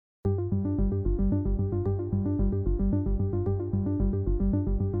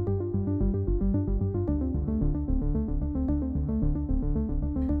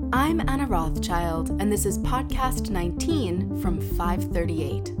I'm Anna Rothschild, and this is Podcast 19 from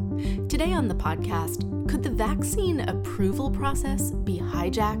 538. Today on the podcast, could the vaccine approval process be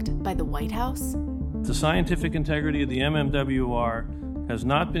hijacked by the White House? The scientific integrity of the MMWR has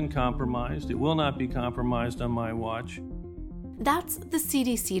not been compromised. It will not be compromised on my watch. That's the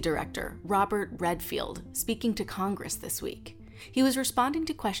CDC director, Robert Redfield, speaking to Congress this week. He was responding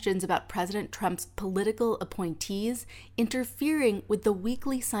to questions about President Trump's political appointees interfering with the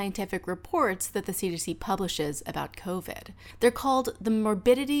weekly scientific reports that the CDC publishes about COVID. They're called the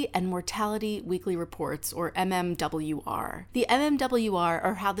Morbidity and Mortality Weekly Reports, or MMWR. The MMWR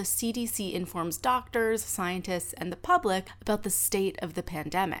are how the CDC informs doctors, scientists, and the public about the state of the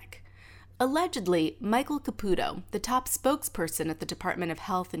pandemic. Allegedly, Michael Caputo, the top spokesperson at the Department of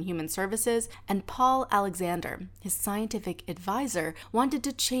Health and Human Services, and Paul Alexander, his scientific advisor, wanted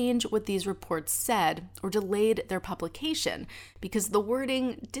to change what these reports said or delayed their publication because the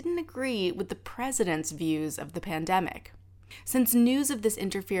wording didn't agree with the president's views of the pandemic. Since news of this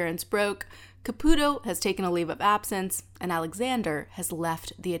interference broke, Caputo has taken a leave of absence and Alexander has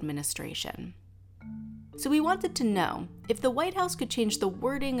left the administration. So we wanted to know if the White House could change the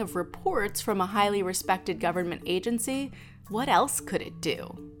wording of reports from a highly respected government agency, what else could it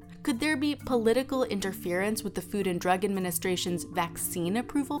do? Could there be political interference with the Food and Drug Administration's vaccine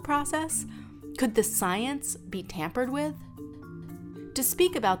approval process? Could the science be tampered with? To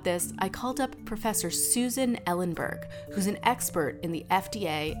speak about this, I called up Professor Susan Ellenberg, who's an expert in the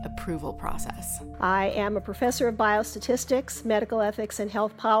FDA approval process. I am a professor of biostatistics, medical ethics, and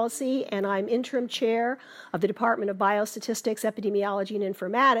health policy, and I'm interim chair of the Department of Biostatistics, Epidemiology, and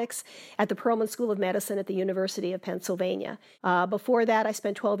Informatics at the Perelman School of Medicine at the University of Pennsylvania. Before that, I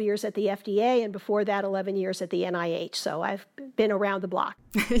spent 12 years at the FDA, and before that, 11 years at the NIH, so I've been around the block.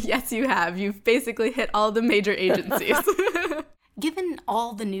 Yes, you have. You've basically hit all the major agencies. Given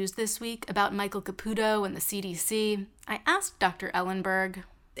all the news this week about Michael Caputo and the CDC, I asked Dr. Ellenberg,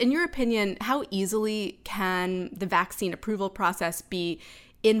 in your opinion, how easily can the vaccine approval process be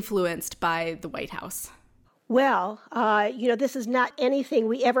influenced by the White House? Well, this is not anything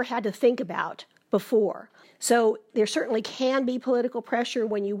we ever had to think about before. So there certainly can be political pressure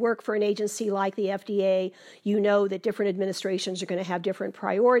when you work for an agency like the FDA. You know that different administrations are going to have different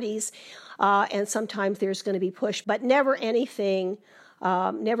priorities, and sometimes there's going to be push, but never anything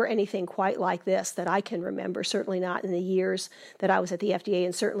quite like this that I can remember, certainly not in the years that I was at the FDA,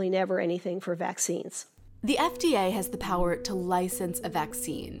 and certainly never anything for vaccines. The FDA has the power to license a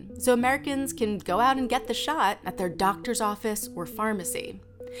vaccine, so Americans can go out and get the shot at their doctor's office or pharmacy.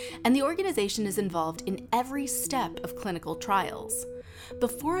 And the organization is involved in every step of clinical trials.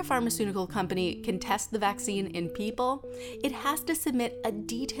 Before a pharmaceutical company can test the vaccine in people, it has to submit a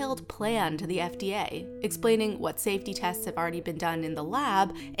detailed plan to the FDA, explaining what safety tests have already been done in the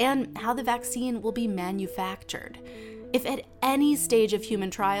lab and how the vaccine will be manufactured. If at any stage of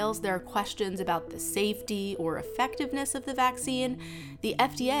human trials there are questions about the safety or effectiveness of the vaccine, the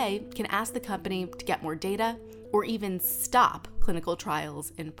FDA can ask the company to get more data or even stop clinical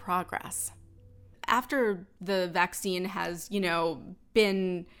trials in progress. After the vaccine has,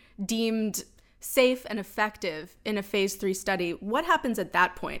 been deemed safe and effective in a phase 3 study, what happens at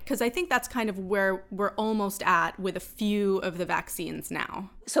that point? Because I think that's kind of where we're almost at with a few of the vaccines now.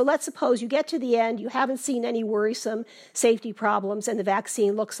 So let's suppose you get to the end, you haven't seen any worrisome safety problems, and the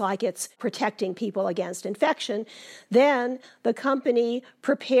vaccine looks like it's protecting people against infection. Then the company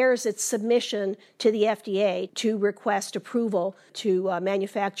prepares its submission to the FDA to request approval to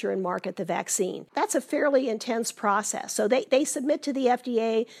manufacture and market the vaccine. That's a fairly intense process. So they submit to the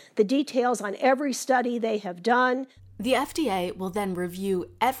FDA the details on every study they have done. The FDA will then review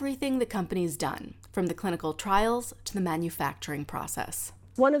everything the company's done, from the clinical trials to the manufacturing process.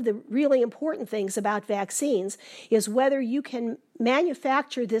 One of the really important things about vaccines is whether you can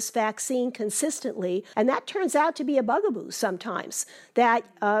manufacture this vaccine consistently, and that turns out to be a bugaboo sometimes, that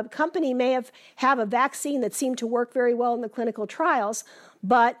a company may have a vaccine that seemed to work very well in the clinical trials,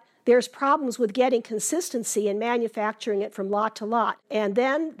 but there's problems with getting consistency in manufacturing it from lot to lot. And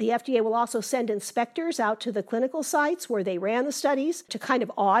then the FDA will also send inspectors out to the clinical sites where they ran the studies to kind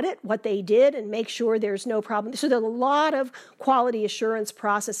of audit what they did and make sure there's no problem. So there are a lot of quality assurance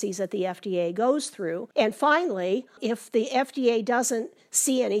processes that the FDA goes through. And finally, if the FDA doesn't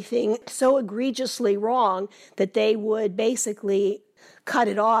see anything so egregiously wrong that they would basically cut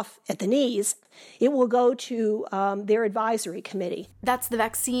it off at the knees. It will go to their advisory committee. That's the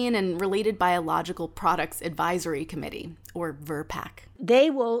Vaccine and Related Biological Products Advisory Committee, or VRBPAC. They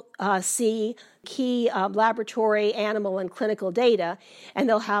will see key laboratory, animal, and clinical data, and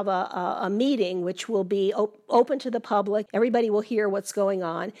they'll have a meeting which will be open to the public. Everybody will hear what's going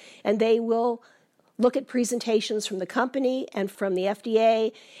on, and they will look at presentations from the company and from the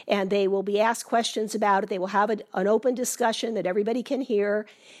FDA, and they will be asked questions about it. They will have an open discussion that everybody can hear,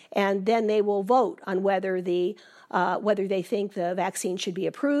 and then they will vote on whether they think the vaccine should be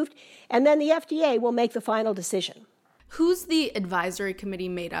approved, and then the FDA will make the final decision. Who's the advisory committee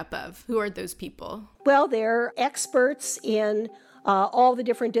made up of? Who are those people? Well, they're experts in all the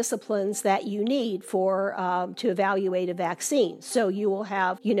different disciplines that you need to evaluate a vaccine. So you will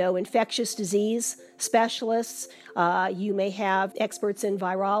have, infectious disease specialists. You may have experts in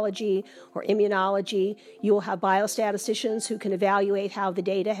virology or immunology. You will have biostatisticians who can evaluate how the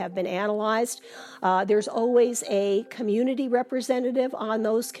data have been analyzed. There's always a community representative on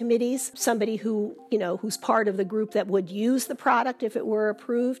those committees, somebody who's part of the group that would use the product if it were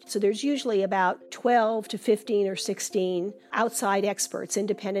approved. So there's usually about 12 to 15 or 16 outside experts,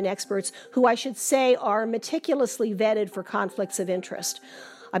 independent experts, who I should say are meticulously vetted for conflicts of interest.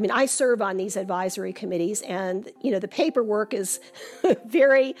 I mean, I serve on these advisory committees, and, the paperwork is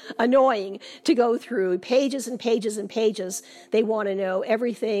very annoying to go through, pages and pages and pages. They want to know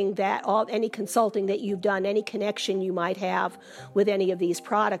everything any consulting that you've done, any connection you might have with any of these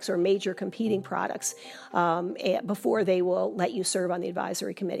products or major competing products before they will let you serve on the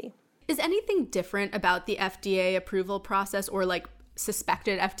advisory committee. Is anything different about the FDA approval process or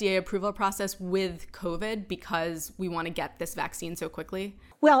suspected FDA approval process with COVID because we want to get this vaccine so quickly?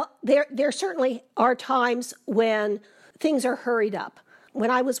 Well, there certainly are times when things are hurried up. When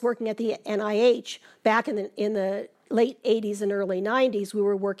I was working at the NIH back in the late 80s and early 90s, we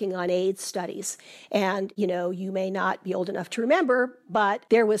were working on AIDS studies. And, you may not be old enough to remember, but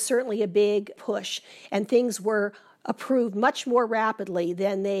there was certainly a big push, and things were approved much more rapidly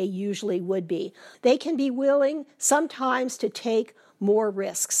than they usually would be. They can be willing sometimes to take more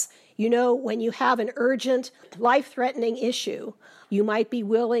risks. When you have an urgent, life-threatening issue, you might be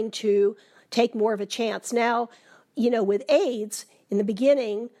willing to take more of a chance. Now, with AIDS, in the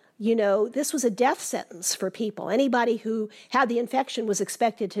beginning, this was a death sentence for people. Anybody who had the infection was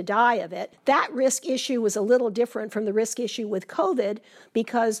expected to die of it. That risk issue was a little different from the risk issue with COVID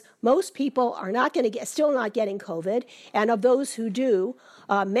because most people are still not getting COVID. And of those who do,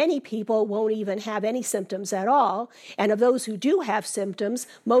 many people won't even have any symptoms at all. And of those who do have symptoms,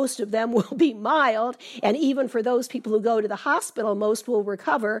 most of them will be mild. And even for those people who go to the hospital, most will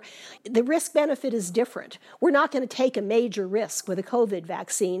recover. The risk benefit is different. We're not going to take a major risk with a COVID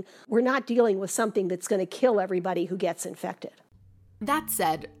vaccine. We're not dealing with something that's going to kill everybody who gets infected. That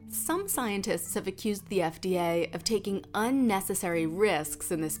said, some scientists have accused the FDA of taking unnecessary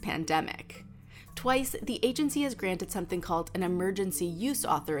risks in this pandemic. Twice, the agency has granted something called an emergency use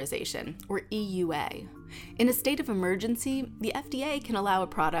authorization, or EUA. In a state of emergency, the FDA can allow a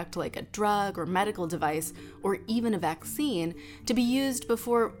product like a drug or medical device, or even a vaccine, to be used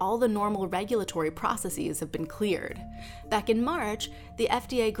before all the normal regulatory processes have been cleared. Back in March, the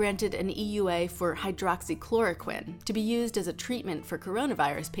FDA granted an EUA for hydroxychloroquine to be used as a treatment for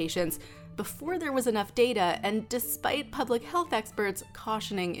coronavirus patients before there was enough data and despite public health experts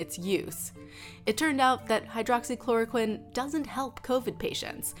cautioning its use. It turned out that hydroxychloroquine doesn't help COVID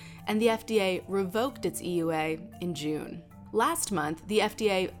patients, and the FDA revoked its EUA in June. Last month, the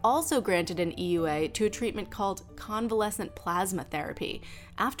FDA also granted an EUA to a treatment called convalescent plasma therapy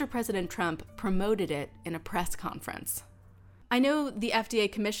after President Trump promoted it in a press conference. I know the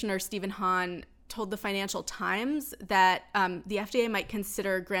FDA Commissioner Stephen Hahn told the Financial Times that the FDA might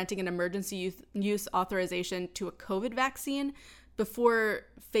consider granting an emergency use authorization to a COVID vaccine before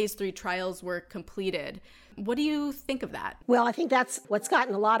phase 3 trials were completed. What do you think of that? Well, I think that's what's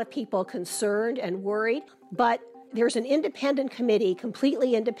gotten a lot of people concerned and worried, but there's an independent committee,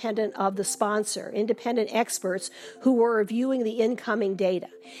 completely independent of the sponsor, independent experts who are reviewing the incoming data.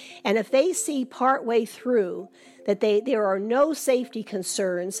 And if they see partway through that there are no safety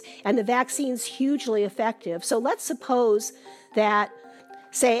concerns and the vaccine's hugely effective, so let's suppose that,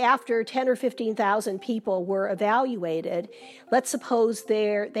 say, after 10 or 15,000 people were evaluated, let's suppose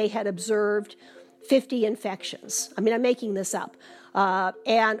they had observed 50 infections. I mean, I'm making this up.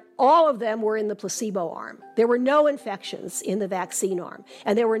 And all of them were in the placebo arm. There were no infections in the vaccine arm,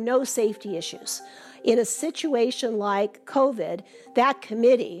 and there were no safety issues. In a situation like COVID, that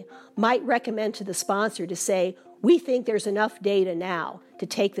committee might recommend to the sponsor to say, we think there's enough data now to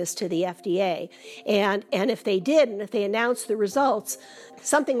take this to the FDA. And if they did, and if they announced the results,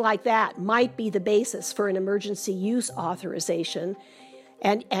 something like that might be the basis for an emergency use authorization.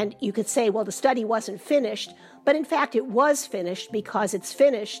 And you could say, well, the study wasn't finished, but in fact it was finished because it's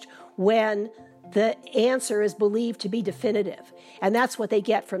finished when the answer is believed to be definitive. And that's what they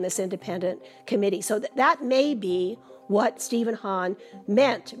get from this independent committee. So that may be what Stephen Hahn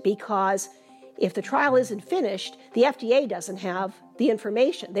meant, because if the trial isn't finished, the FDA doesn't have the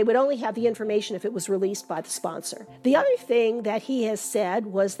information. They would only have the information if it was released by the sponsor. The other thing that he has said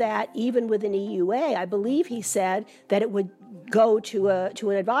was that even with an EUA, I believe he said that it would go to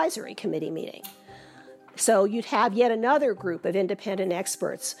an advisory committee meeting. So you'd have yet another group of independent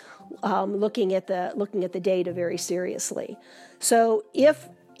experts looking at the data very seriously. So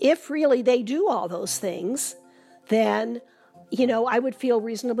if really they do all those things, then I would feel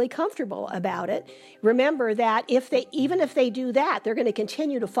reasonably comfortable about it. Remember that even if they do that, they're going to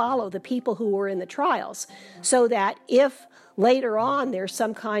continue to follow the people who were in the trials, so that if later on there's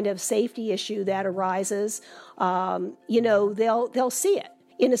some kind of safety issue that arises, they'll see it.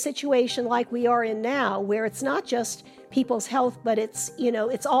 In a situation like we are in now, where it's not just people's health, but it's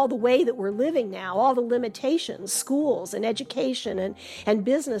all the way that we're living now, all the limitations, schools and education and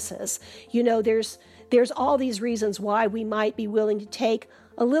businesses. There's all these reasons why we might be willing to take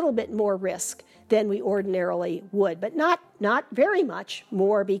a little bit more risk than we ordinarily would, but not very much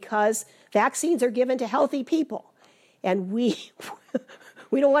more, because vaccines are given to healthy people, and we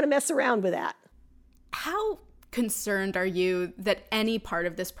don't want to mess around with that. How concerned are you that any part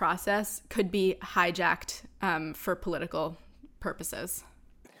of this process could be hijacked for political purposes?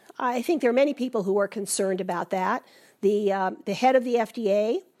 I think there are many people who are concerned about that. The head of the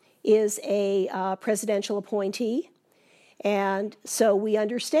FDA is a presidential appointee, and so we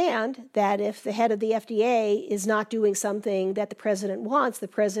understand that if the head of the FDA is not doing something that the president wants, the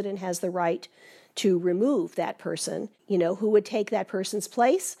president has the right to remove that person. Who would take that person's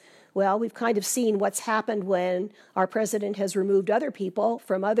place? Well, we've kind of seen what's happened when our president has removed other people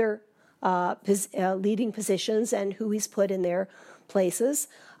from other leading positions and who he's put in their places.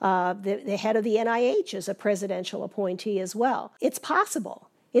 The head of the NIH is a presidential appointee as well. It's possible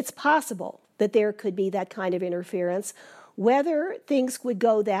that there could be that kind of interference. Whether things would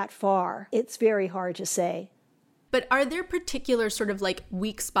go that far, it's very hard to say. But are there particular sort of like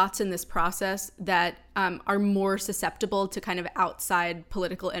weak spots in this process that are more susceptible to kind of outside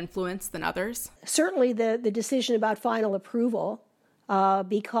political influence than others? Certainly the decision about final approval,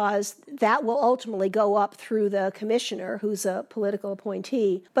 because that will ultimately go up through the commissioner, who's a political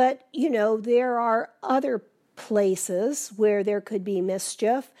appointee. But, there are other places where there could be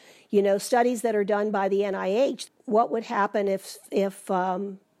mischief. Studies that are done by the NIH. What would happen if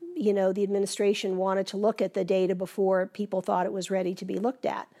the administration wanted to look at the data before people thought it was ready to be looked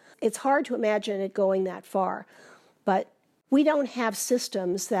at? It's hard to imagine it going that far. But we don't have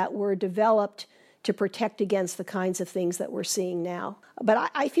systems that were developed to protect against the kinds of things that we're seeing now.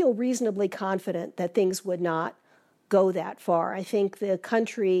 But I feel reasonably confident that things would not go that far. I think the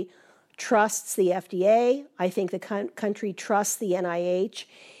country trusts the FDA. I think the country trusts the NIH.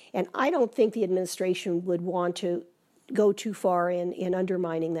 And I don't think the administration would want to go too far in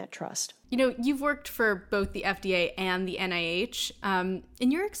undermining that trust. You've worked for both the FDA and the NIH.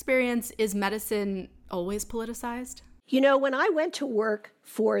 In your experience, is medicine always politicized? When I went to work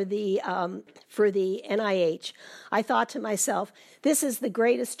for the NIH, I thought to myself, this is the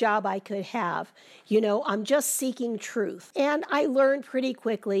greatest job I could have. I'm just seeking truth. And I learned pretty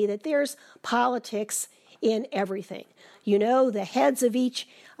quickly that there's politics in everything. The heads of each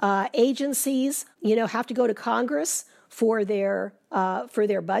agencies, have to go to Congress for their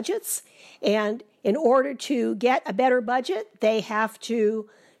budgets, and in order to get a better budget, they have to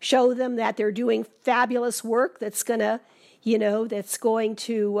show them that they're doing fabulous work that's going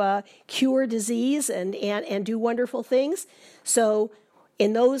to cure disease and do wonderful things. So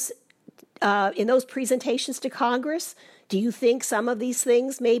in those presentations to Congress, do you think some of these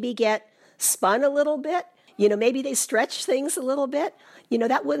things maybe get spun a little bit? Maybe they stretch things a little bit.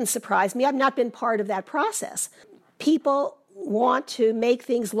 That wouldn't surprise me. I've not been part of that process. People want to make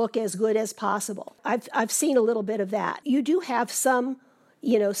things look as good as possible. I've seen a little bit of that. You do have some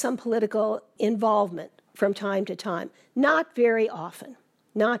political involvement from time to time. Not very often.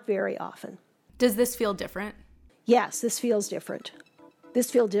 Does this feel different? Yes, this feels different. This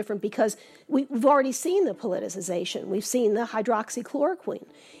feels different because we've already seen the politicization. We've seen the hydroxychloroquine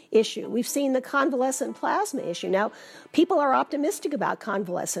issue. We've seen the convalescent plasma issue. Now, people are optimistic about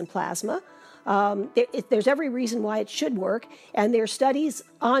convalescent plasma. There's every reason why it should work, and there are studies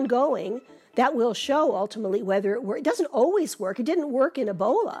ongoing that will show ultimately whether it works. It doesn't always work. It didn't work in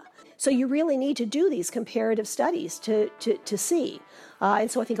Ebola. So you really need to do these comparative studies to see.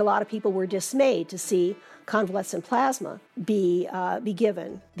 And so I think a lot of people were dismayed to see convalescent plasma be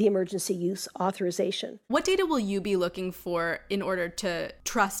given the emergency use authorization. What data will you be looking for in order to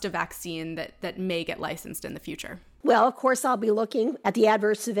trust a vaccine that may get licensed in the future? Well, of course, I'll be looking at the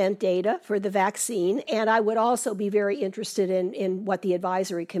adverse event data for the vaccine, and I would also be very interested in what the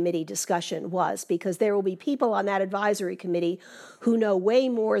advisory committee discussion was, because there will be people on that advisory committee who know way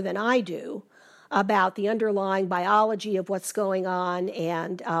more than I do about the underlying biology of what's going on,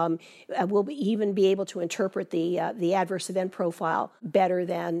 and will even be able to interpret the adverse event profile better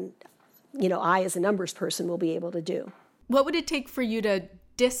than I as a numbers person will be able to do. What would it take for you to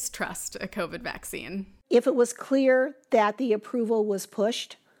distrust a COVID vaccine? If it was clear that the approval was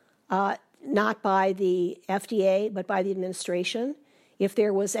pushed, not by the FDA, but by the administration, if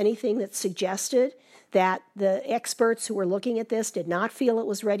there was anything that suggested that the experts who were looking at this did not feel it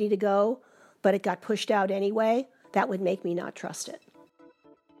was ready to go, but it got pushed out anyway, that would make me not trust it.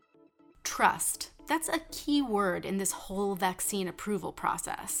 Trust. That's a key word in this whole vaccine approval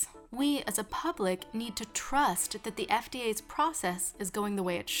process. We, as a public, need to trust that the FDA's process is going the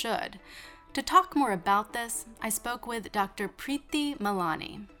way it should. To talk more about this, I spoke with Dr. Preeti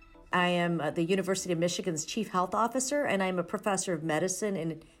Malani. I am the University of Michigan's Chief Health Officer, and I'm a professor of medicine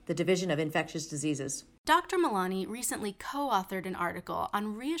in the Division of Infectious Diseases. Dr. Malani recently co-authored an article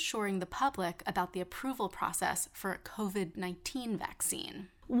on reassuring the public about the approval process for a COVID-19 vaccine.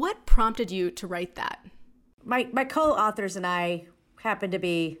 What prompted you to write that? My co-authors and I happen to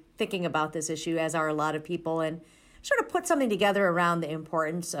be thinking about this issue, as are a lot of people, and sort of put something together around the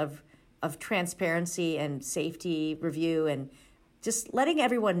importance of transparency and safety review and just letting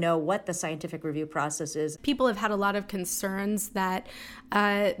everyone know what the scientific review process is. People have had a lot of concerns that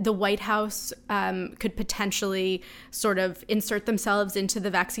the White House could potentially sort of insert themselves into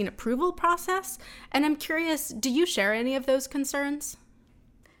the vaccine approval process. And I'm curious, do you share any of those concerns?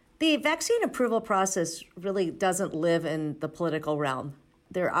 The vaccine approval process really doesn't live in the political realm.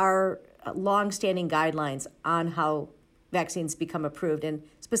 There are long-standing guidelines on how vaccines become approved, and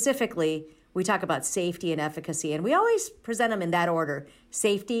specifically, we talk about safety and efficacy, and we always present them in that order: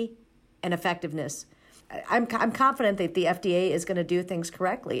 safety and effectiveness. I'm confident that the FDA is going to do things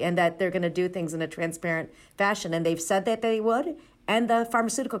correctly and that they're going to do things in a transparent fashion, and they've said that they would, and the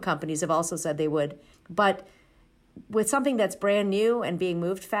pharmaceutical companies have also said they would. But with something that's brand new and being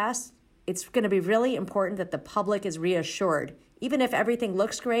moved fast, it's going to be really important that the public is reassured. Even if everything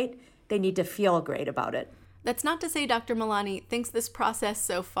looks great, they need to feel great about it. That's not to say Dr. Malani thinks this process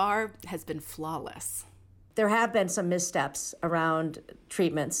so far has been flawless. There have been some missteps around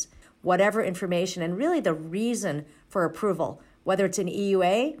treatments, whatever information, and really the reason for approval, whether it's an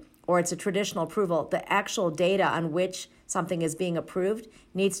EUA or it's a traditional approval, the actual data on which something is being approved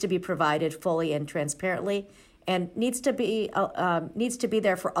needs to be provided fully and transparently, and needs to be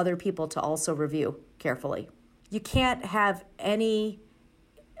there for other people to also review carefully. You can't have any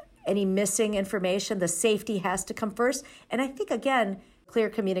missing information. The safety has to come first. And I think, again, clear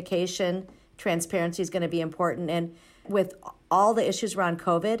communication, transparency is going to be important. And with all the issues around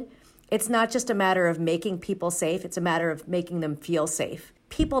COVID, it's not just a matter of making people safe. It's a matter of making them feel safe.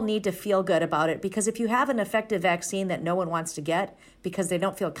 People need to feel good about it, because if you have an effective vaccine that no one wants to get because they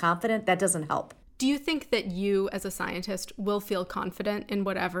don't feel confident, that doesn't help. Do you think that you, as a scientist, will feel confident in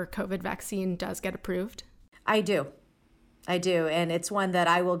whatever COVID vaccine does get approved? I do, and it's one that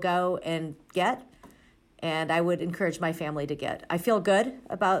I will go and get, and I would encourage my family to get. I feel good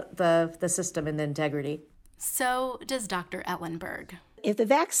about the system and the integrity. So does Dr. Ellenberg. If the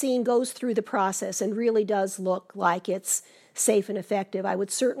vaccine goes through the process and really does look like it's safe and effective, I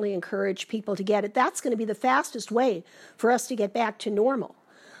would certainly encourage people to get it. That's going to be the fastest way for us to get back to normal.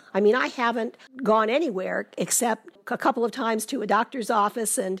 I mean, I haven't gone anywhere except a couple of times to a doctor's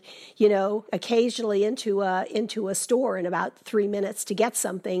office and, occasionally into a store in about 3 minutes to get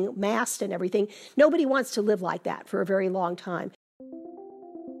something masked and everything. Nobody wants to live like that for a very long time.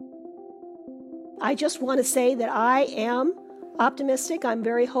 I just want to say that I am optimistic. I'm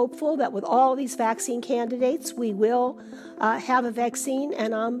very hopeful that with all these vaccine candidates, we will have a vaccine.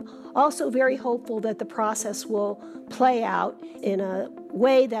 And I'm also very hopeful that the process will play out in a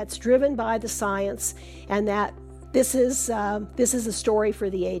way that's driven by the science, and that this is a story for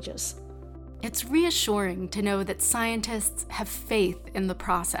the ages. It's reassuring to know that scientists have faith in the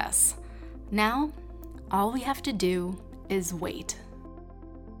process. Now, all we have to do is wait.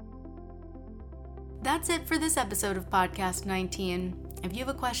 That's it for this episode of Podcast 19. If you have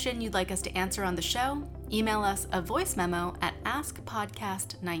a question you'd like us to answer on the show, email us a voice memo at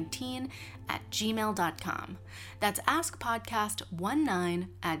askpodcast19@gmail.com. That's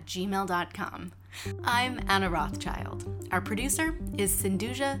askpodcast19@gmail.com. I'm Anna Rothschild. Our producer is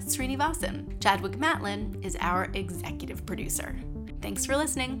Sindhuja Srinivasan. Chadwick Matlin is our executive producer. Thanks for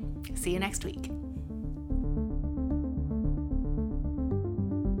listening. See you next week.